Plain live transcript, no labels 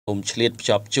ឆ្លៀតភ្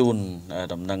ជាប់ជូន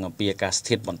ដំណឹងអំពីអាកាស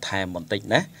ធាតុបន្ថែមបន្តិច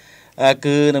ណា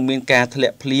គឺនឹងមានការធ្លា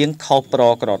ក់ភ្លៀងខុសប្រ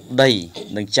ក្រតី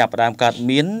នឹងចាប់ផ្ដើមកើត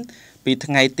មានពី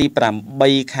ថ្ងៃទី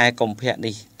8ខែកុម្ភៈ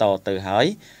នេះតទៅហើយ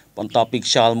បន្ទាប់ពី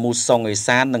ខ្យល់មូសុងឥ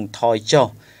សាននឹងថយចុះ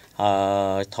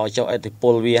ឥទ្ធិព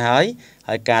លវាហើយ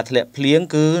ការធ្លាក់ភ្លៀង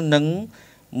គឺនឹង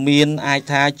មានអាច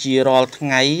ថាជារាល់ថ្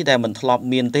ងៃដែលមិនធ្លាប់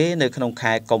មានទេនៅក្នុង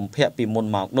ខែកុម្ភៈពីមុន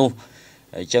មកនោះ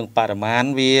អញ្ចឹងបរិមាណ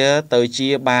វាទៅជា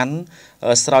បាន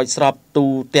ស្រោចស្រពទូ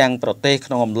ទាំងប្រទេស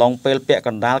ក្នុងអំឡុងពេលពាក់ក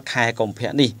ណ្ដាលខែកុម្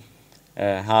ភៈនេះ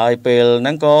ហើយពេលហ្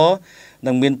នឹងក៏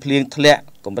នឹងមានភ្លៀងធ្លាក់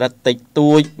កម្រិតតិច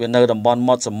តួចវានៅតំបន់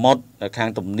មាត់សមុទ្រនៅខាង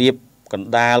ទំនាបកណ្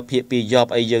ដាលភាគពីយ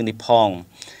ប់អីយើងនេះផង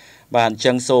បាទអញ្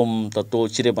ចឹងសូមទទួល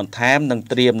ជ្រាបបន្ថែមនិង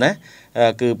ត្រៀមណា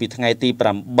គឺពីថ្ងៃទី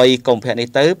8កុម្ភៈនេះ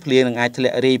ទៅភ្លៀងនឹងអាចធ្លា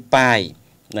ក់រាយប៉ាយ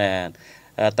ណា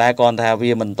តែគ្រាន់តែ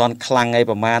វាមិនទាន់ខ្លាំងអី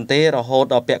ប្រហែលទេរហូត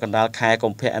ដល់ពាក់កណ្ដាលខែកុ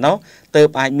ម្ភៈនោះទើប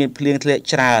អាចមានភ្លៀងធ្លាក់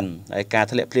ច្រើនហើយការ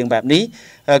ធ្លាក់ភ្លៀងបែបនេះ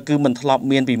គឺមិនធ្លាប់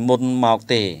មានពីមុនមក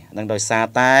ទេនឹងដោយសារ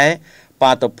តែ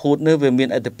បាតុភូតនេះវាមាន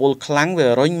ឥទ្ធិពលខ្លាំងវា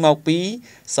រុញមកពី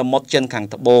សមុទ្រចិនខាង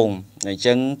ត្បូងអញ្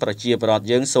ចឹងប្រជាពលរដ្ឋ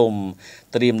យើងសូម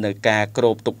ត្រៀមនៅការគ្រ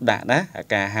បទុកដាក់ណា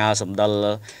ការហាលសម្ដិល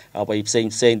អ្វីផ្សេ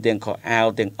ងទាំងខោអាវ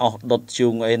ទាំងអស់ដុតជូ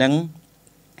ងអីហ្នឹង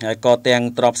ហើយក៏ទាំង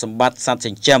ទ្រព្យសម្បត្តិសត្វ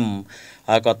ចិញ្ចឹម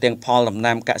ហើយក៏ទាំងផលដំ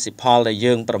ណាំកសិផលដែល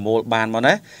យើងប្រមូលបានមក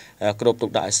ណាគ្របទុក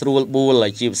ដាក់ឲ្យស្រួលបួលហើ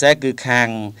យជាពិសេសគឺខាង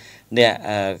អ្នក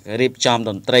រៀបចំ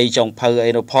តន្ត្រីចុងភៅ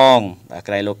អីនោះផង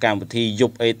ក្រែងលោកកម្មវិធីយ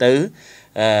ប់អីទៅ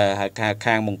ហើយ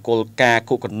ខាងមង្គលការ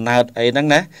គុកកណើតអីហ្នឹង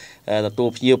ណាទទួល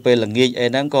ភ្ញៀវពេលល្ងាចអី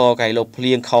ហ្នឹងក៏កៃលោកភ្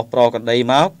លៀងខុសប្រក្រតី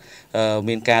មក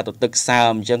មានការទៅទឹកសើ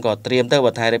មអញ្ចឹងក៏ត្រៀមទៅ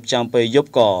បើថារៀបចំពេលយប់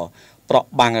ក៏ប្រក់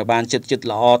បាំងឲ្យបានចិត្ត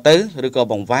ល្អទៅឬក៏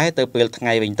បង្វែរទៅពេលថ្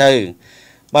ងៃវិញទៅ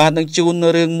បាទនឹងជូន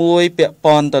រឿងមួយពាក់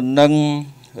ព័ន្ធទៅនឹង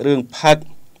រឿងផឹក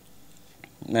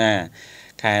ណា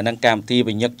ខែហ្នឹងកម្មវិធី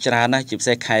វិញ្ញឹកច្រើនណាស់ជាពិ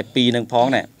សេសខែ2ហ្នឹងផង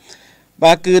ណា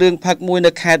បាទគឺរឿងផឹកមួយ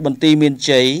នៅខេត្តបន្ទាយមាន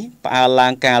ជ័យផ្អើលឡើ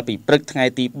ងកាលពីព្រឹកថ្ងៃ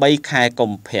ទី3ខែកុ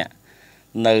ម្ភៈ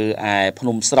នៅឯភ្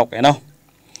នំស្រុកឯណោះ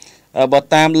បើ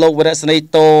តាមលោកវរៈសេនី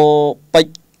តូពេជ្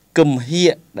រគឹមហៀ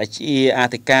កដែលជាអ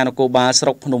ធិការនគរបាលស្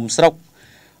រុកភ្នំស្រុក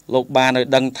លោកបានឲ្យ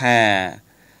ដឹងថា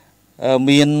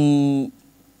មាន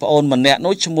ប្អូនម្នាក់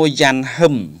នោះឈ្មោះយ៉ាន់ហឹ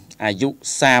មអាយុ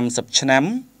30ឆ្នាំ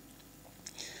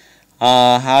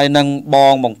ហើយនឹងប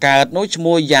ងបង្កើតនោះឈ្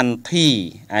មោះយ៉ាន់ធី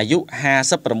អាយុ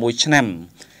56ឆ្នាំ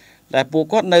ដែលពួក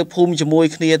គាត់នៅភូមិជាមួយ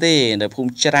គ្នាទេនៅភូ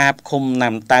មិច្រាបឃុំ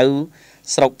ណាំតៅ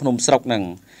ស្រុកភ្នំស្រុកហ្នឹង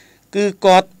គឺ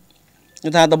គាត់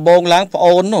ថាដំបងឡើងប្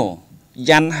អូននោះ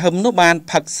យ៉ាន់ហឹមនោះបាន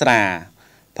ផឹកស្រា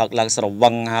ផឹកឡើងស្រវឹ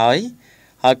ងហើយ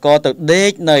ក៏ទៅដេ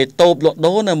កនៅតូបលក់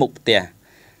ដូរនៅមុខផ្ទះ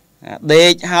ដេ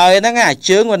កហើយហ្នឹងអា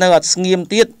ជើងវានៅអត់ស្ងៀម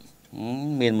ទៀត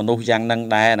មានមនុស្សយ៉ាងហ្នឹង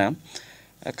ដែរណា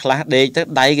ខ្លះដេកទៅ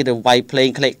ដៃគេទៅវាយភ្លេង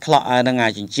ក្លេកខ្លក់ហ្នឹងអា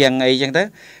ជញ្ជាំងអីចឹងទៅ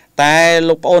តែ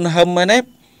លោកប្អូនហឹមហ្នឹង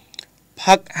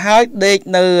ផឹកហើយដេក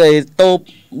នៅឯតូប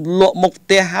លក់មុខផ្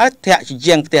ទះហើយធាក់ជញ្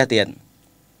ជាំងផ្ទះទៀត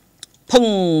ភឹ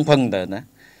ងទៅណា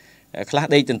ខ្លះ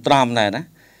ដេកទន្ទ្រាំដែរណា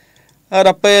ដ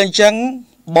ល់ពេលអញ្ចឹង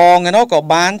បងឯនោះក៏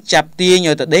បានចាប់ទាញ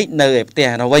ឲ្យទៅដេកនៅឯផ្ទះ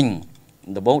នោះវិញ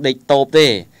ដំបូងដេកតូបទេ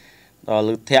ដល់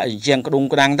លឺធាក់ជញ្ជាំងក្ដុង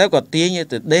ក្ដាំងទៅក៏ទាញឲ្យ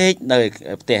ទៅដេកនៅ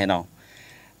ផ្ទះឯនោះ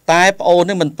តែប្អូន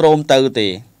នេះមិនព្រមទៅទេ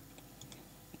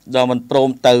ដល់មិនព្រម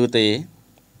ទៅទេ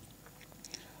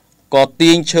ក៏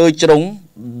ទាញឈើជ្រុង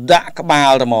ដាក់ក្បា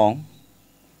លតែហ្មង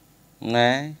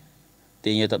ណា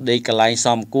ទាញឲ្យទៅដេកកន្លែង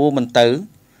សំគួរមិនទៅ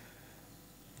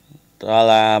ដ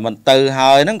ល់មិនទៅ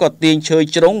ហើយហ្នឹងក៏ទាញឈើ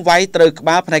ជ្រុងវាយត្រូវក្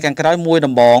បាលផ្នែកខាងក្រោយមួយ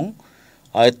ដំបង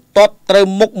ហើយទាត់ត្រូវ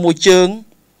មុខមួយជើង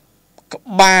ក្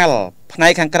បាលផ្នែ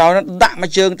កខាងក្រោយហ្នឹងដាក់មួ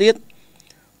យជើងទៀត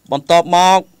បន្ទាប់ម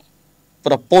ក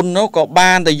ប្រពន្ធនោះក៏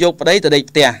បានទៅយកប្តីទៅដេក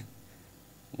ផ្ទះ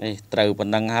នេះត្រូវប៉ុ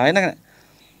ណ្ណឹងហើយហ្នឹង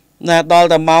ណាដល់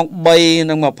តែម៉ោង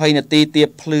3:20នាទីទៀត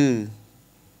ភ្លឺ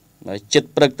ចិត្ត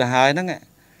ព្រឹកទៅហើយហ្នឹង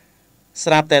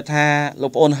ស្រាប់តែថាលោ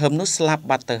កប្អូនហឹមនោះស្លាប់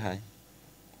បាត់ទៅហើយ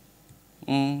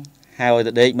ហើយ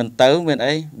ទៅដេកមិនទៅមាន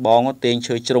អីបងទាញ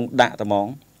ឈើជ្រុងដាក់តែហ្មង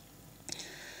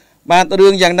បាទរឿ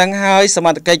ងយ៉ាងហ្នឹងហើយសម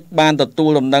ត្ថកិច្ចបានទទួល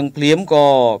ដំណឹងភ្លាមក៏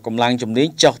កម្លាំងជំនាញ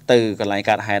ចុះទៅកន្លែង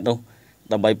កើតហេតុនោះ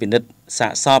ដើម្បីពិនិត្យសា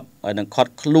កសពហើយនឹងខ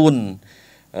ត់ខ្លួន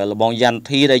លបងយ៉ាន់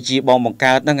ធីដែលជាបងបង្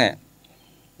កើតហ្នឹង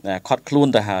ខត់ខ្លួន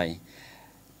ទៅហើយ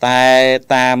តែ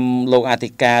តាមលោកអធិ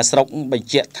ការស្រុកបញ្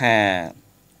ជាក់ថា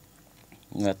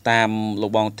តាមលោ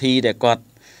កបងធីដែលគាត់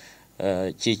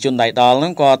ជាជនដៃដល់ហ្នឹ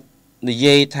ងគាត់និ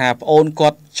យាយថាប្អូនគា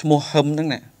ត់ឈ្មោះហឹមហ្នឹង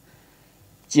ណា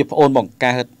ជាប្អូនបង្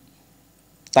កើត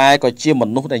តែក៏ជាម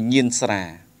នុស្សដែលញៀនស្រា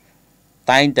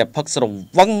តែងតែផឹកស្រ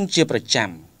វឹងជាប្រចាំ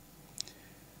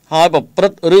ហើយប្រព្រឹ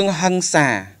ត្តរឿងហិង្សា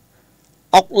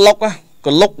អុកឡុក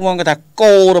ក៏លុកហ្មងគេថា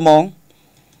គោហ្មង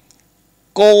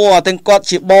គោអាទាំងគាត់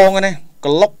ជាបងណាក៏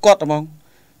លុកគាត់ហ្មង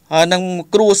ហើយនឹង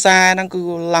គ្រួសារហ្នឹងគឺ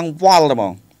ឡើងវល់ហ្ម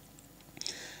ង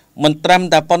mình trầm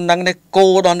ta pon năng này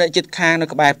cô đó này chết khang nó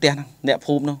có bài tiền nè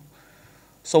phùm đâu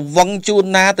số văng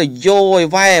chun na từ vô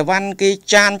vai văn cái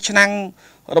chan năng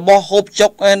rồi bỏ hộp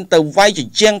chốc en từ vai chỉ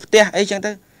chiang tia ấy chẳng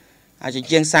thế chỉ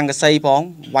chiang sang cái xây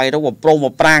phóng vai đó của pro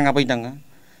một prang à bây giờ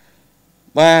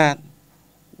và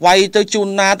vai tới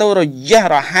chun na tôi rồi giá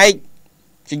rồi hay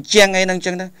chỉ chiang ấy năng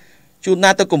chẳng thế chun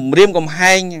na tôi cùng riêng cùng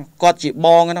hai con chị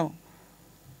bon cái đâu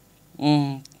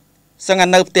sang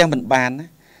anh nộp tiền mình bàn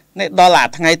này đó là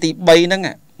thằng ngày tí bay nữa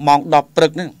ngà mong đọc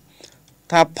bực nữa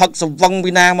thà phật sầu vong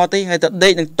vina mà tí hay tận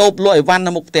đây đừng tốp lội văn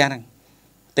là mục tiền này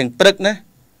tiền bực nữa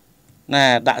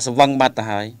nè đã sầu vong bát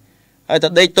hỏi hay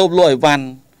tận đây tốp lội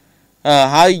văn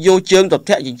hay vô trường tập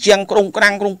thể chỉ chiang công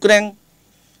krang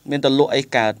mình tận lội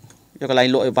cả cho cái này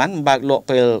lội ván bạc lội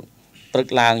về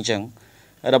bực làng chẳng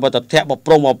rồi bắt tập thể một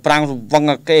pro một prang vong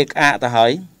cái ta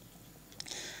hỏi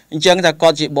chẳng ta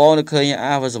con chị bố nó khơi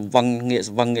à và vâng nghệ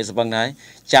đấy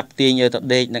chập tiền nhờ tập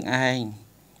đây nặng ai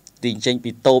tiền tranh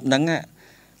bị tôm nắng á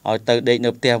hỏi từ đây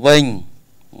nộp tiền vinh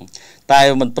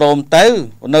tại mình prom tới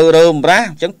nơi rơm ra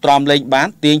chẳng tròn lên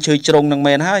bán tiền chơi trông nặng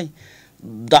mền hay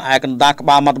đại cần đa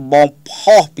ba mặt bom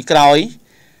po bị còi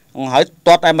hỏi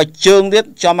toát ai mà trương tiết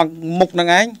cho mà mục nặng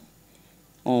anh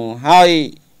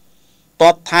hai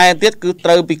toát thay tiết cứ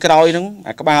trơ bị còi nóng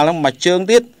các bà lắm mà trương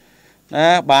tiết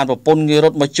bàn vào pôn người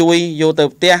rốt mà chui vô từ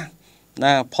tia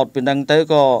phật bên đằng tới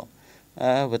có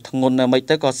về thằng ngôn mấy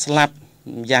tới có slap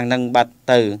giang nâng bát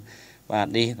từ và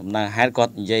đi là hai con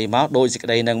dây máu đôi dịch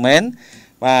đây nâng mến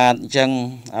và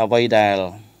chân vây đà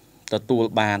tờ tu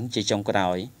bàn chỉ trong cái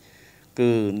đảo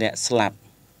cứ nẹt slap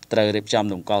trời đẹp trong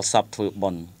đồng co sập thử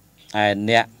bồn ai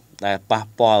nẹt là pa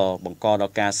pol bằng co đào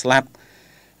ca slap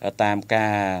tam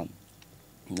ca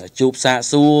chụp xạ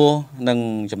xua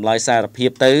nâng chấm lái xa đập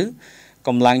hiệp tứ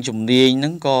công lang chùm niên nó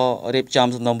có đẹp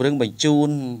trong sân đồng rừng bình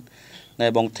chun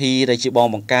này bằng thi đây chỉ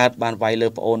bong bằng cát bàn vay lơ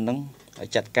ôn nó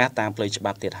chặt cát tam plei chụp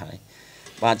bát tiệt hại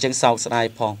và chân sau sai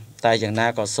phong tay chẳng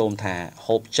na có xôm thả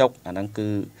hộp chốc năng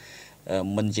cứ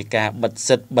mình chỉ cả bật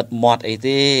sệt bật mọt ấy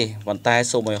đi bàn tay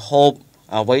xôm rồi hộp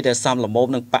với để xong là mốt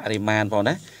nâng bạ thì màn vào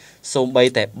đấy xôm bay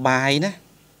tại bài nè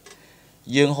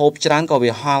dương hộp chán có bị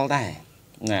hoang đây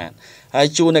nè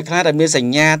chu này khác là miếng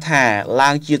sành nha thả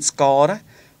lang chiết score đó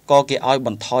có cái oi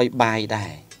bẩn thoi bài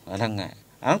đài ở thằng này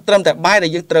trâm tại bài này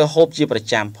dương trơ hộp chỉ phải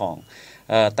chạm phòng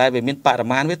tại vì miền Bắc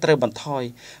man với trơ bẩn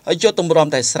thoi ở chỗ tôm rôm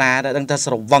tại xa đã đang ta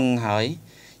sầu vâng hỏi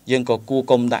dương có cu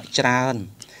công đại tràn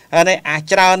này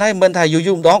tràn này mình thầy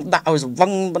dùng đó đạo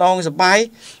vâng đong sập bài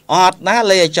ọt ná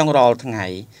lê trong rò thằng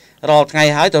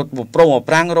ngày hỏi từ một pro một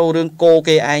rang rô đương cô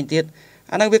kê ai tiết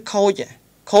anh đang biết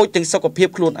khôi từng sau có phép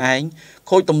luôn anh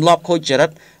khôi tùm lọp khôi trở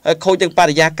đất khôi từng bà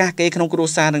giá các cái không có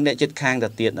xa đang để chết khang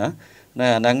đặt tiền nữa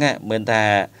nè nắng mình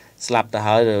ta slap ta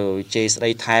hỏi rồi chơi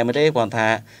đây thay mới đấy còn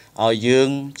thà ở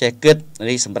dương che kít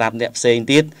đi sầm rạp đẹp xên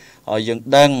tiết ở dương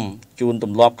đăng chun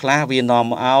tùm lọp khá viên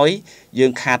nòm áo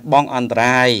dương khát bong ăn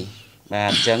trai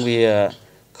mà chẳng vì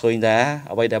khơi đá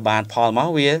ở đây là bàn phò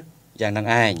máu vía dạng năng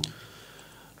anh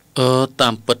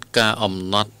tam bật ca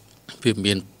ẩm nọt vì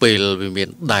miền pèl vì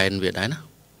miền đài việt đấy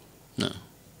nè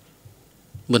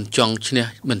mình chọn chứ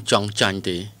mình chọn tranh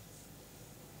thì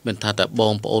mình thà tại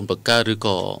bom ôn bậc ca rồi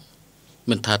có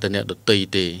mình thà tại nè được tùy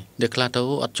thì để khai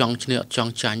đấu ở chọn chứ ở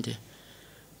chọn tranh thì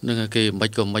nên cái mấy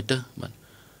cái mấy đó mình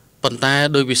phần ta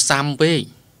đôi vì sam về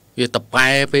vì tập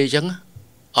bài về chẳng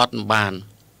ọt bàn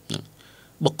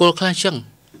bậc cô khai chẳng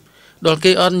đoàn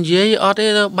cái ân dưới ọt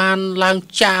đấy bàn lang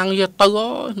trang cho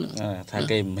tao thằng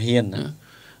cái hiền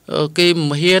cái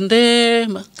hiền thế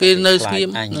cái nơi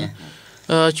kiếm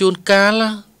chun cá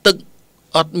là tự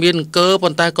ọt miền cơ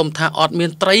bàn tay cầm thả ọt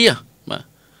miền tây à mà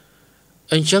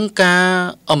anh chẳng ca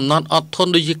ẩm nón ọt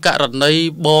thôn đôi gì cả rồi đây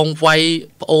bong vay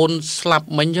ôn slap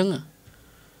mấy chẳng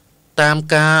tam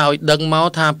ca ở đằng máu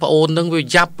thà ôn đằng về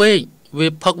giáp ấy về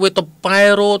phật về tập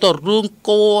pyro tập rương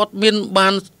cô miền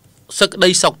ban sức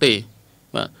đây sọc tỉ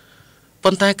mà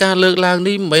phần tay ca lược làng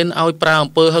đi mình ao prao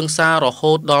pơ hăng xa rồi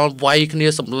hốt đó vay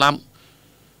kia sầm lắm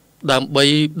đam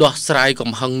bay đọt sài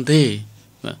cầm hăng thế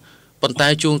phần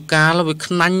tay chuông ca là việc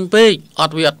nanh bê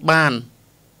ọt việc bàn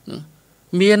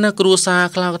miền cua xa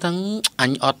khao thằng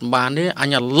anh ọt bàn đấy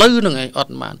anh là lư nữa ngày ọt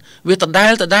bàn việc tận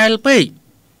đai bê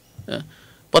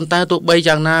phần tay tụ bay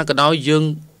chẳng na cái đó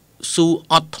dương su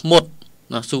ọt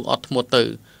một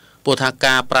từ bộ thà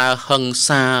ca pra hằng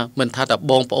xa mình thà tập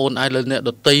bong ôn ai lên nè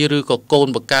đợt tây rư có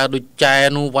côn bậc ca đôi chai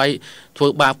nu vay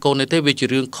thôi bạp côn này thế về chỉ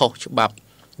riêng khổ bạp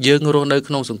dương rồi nơi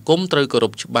không sủng cúng tới cờ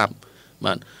rụp bạp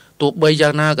mà tụ bây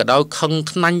giờ na cái đó không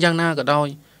năn giang na cái đó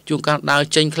chuông ca đào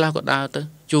tranh khla có đào tới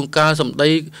chuông ca sầm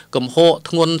đây cầm hộ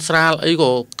thôn xa ấy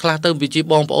của khla tới vị trí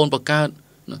bong ôn bậc ca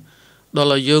ដល់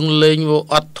ឲ្យយើងលេង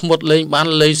អត់ធ្មត់លេងបាន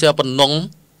លេងស្រាប់ប៉ុណ្ណឹង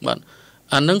បាទ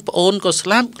អានឹងប្អូនក៏ស្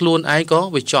លាប់ខ្លួនឯងក៏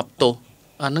វាជាប់ទោស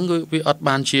អានឹងវាអត់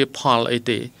បានជាផលអី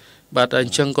ទេបាទអ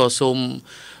ញ្ចឹងក៏សូម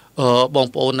បង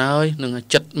ប្អូនហើយនឹង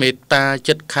ចិត្តមេត្តា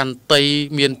ចិត្តខន្តី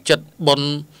មានចិត្តបុណ្យ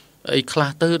អីខ្លះ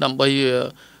ទៅដើម្បី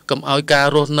កុំឲ្យការ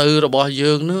រស់នៅរបស់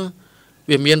យើងនោះ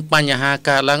វាមានបញ្ហា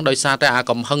កើតឡើងដោយសារតែអា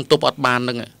កំហឹងទប់អត់បានហ្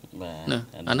នឹងបា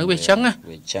ទអានឹងវាចឹងណា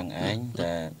វាចឹងឯង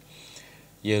តែ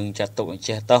យើងចាត់ទុកអញ្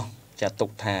ចេះតោះចាត់ទុក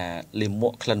ថាលិមួ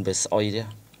កក្លិនវាស្អុយទេ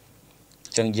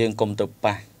ចឹងយើងកុំទៅ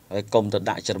ប៉ះហើយកុំទៅ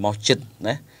ដាក់ច្រមុះចិត្ត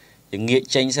ណាយើងងាក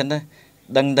ចេញសិនណា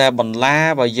ដឹងតែបន្លា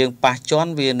បើយើងប៉ះជ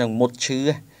ន់វានឹងមុតឈឺ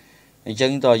អញ្ចឹ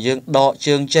ងតើយើងដក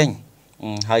ជើងចេញ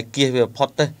ហើយគៀសវាផុត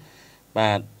ទៅបា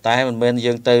ទតែមិនមែន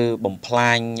យើងទៅបំផ្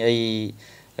លាញអី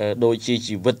ដូចជា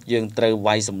ជីវិតយើងត្រូវ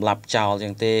វាយសម្លាប់ចោលអញ្ចឹ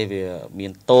ងទេវាមា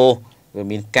នទោសវា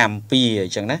មានកម្មពីអ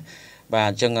ញ្ចឹងណាបាទ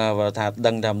អញ្ចឹងថា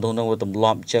ដឹងតែមនុស្សនោះវាទម្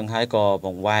លាប់អញ្ចឹងហើយក៏ប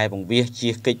ង្វែរបង្វាសជៀ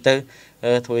សកិច្ចទៅ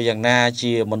ធ្វើយ៉ាងណា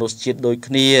ជាមនុស្សជាតិដូច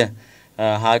គ្នា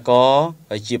ហើយក៏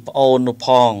ជាប្អូននោះផ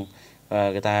ង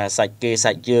គេថាសាច់គេ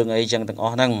សាច់យើងអីចឹងទាំងអ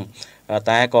ស់ហ្នឹង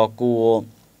តែក៏គួរ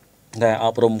តែអ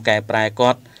ប់រំកែប្រែ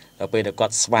គាត់ពេលដែលគា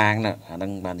ត់ស្វាងណាអាហ្នឹ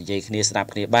ងបាននិយាយគ្នាស្ដាប់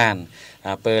គ្នាបាន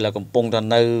ពេលដែលកំពុងតែ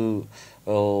នៅ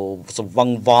សង្វឹង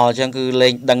វល់អញ្ចឹងគឺលេ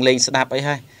ងដឹងលេងស្ដាប់អី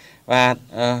ហើយបាទ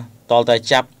តលតែ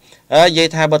ចាប់និយាយ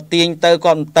ថាបើទាញទៅ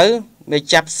គាត់មិនទៅវា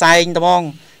ចាប់ផ្សែងត្មង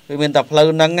គឺមានតែផ្លូវ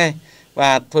ហ្នឹងឯង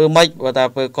បាទធ្វើម៉េចបើថា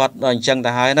ពេលគាត់អញ្ចឹងទៅ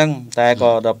ហើយហ្នឹងតែ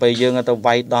ក៏ដល់ពេលយើងទៅ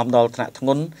វាយដំដល់ថ្នាក់ធ្ង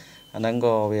ន់អាហ្នឹង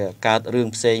ក៏វាកើតរឿង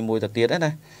ផ្សេងមួយទៅទៀត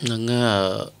ណាហ្នឹង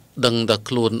ដឹងតែ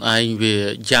ខ្លួនឯងវា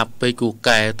យ៉ាប់ពេកគូ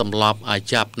កែតម្លប់ឲ្យ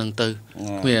ចាប់ហ្នឹងទៅ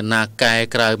គ្មានណាកែ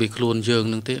ក្រៅពីខ្លួនយើង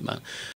ហ្នឹងទេបាទ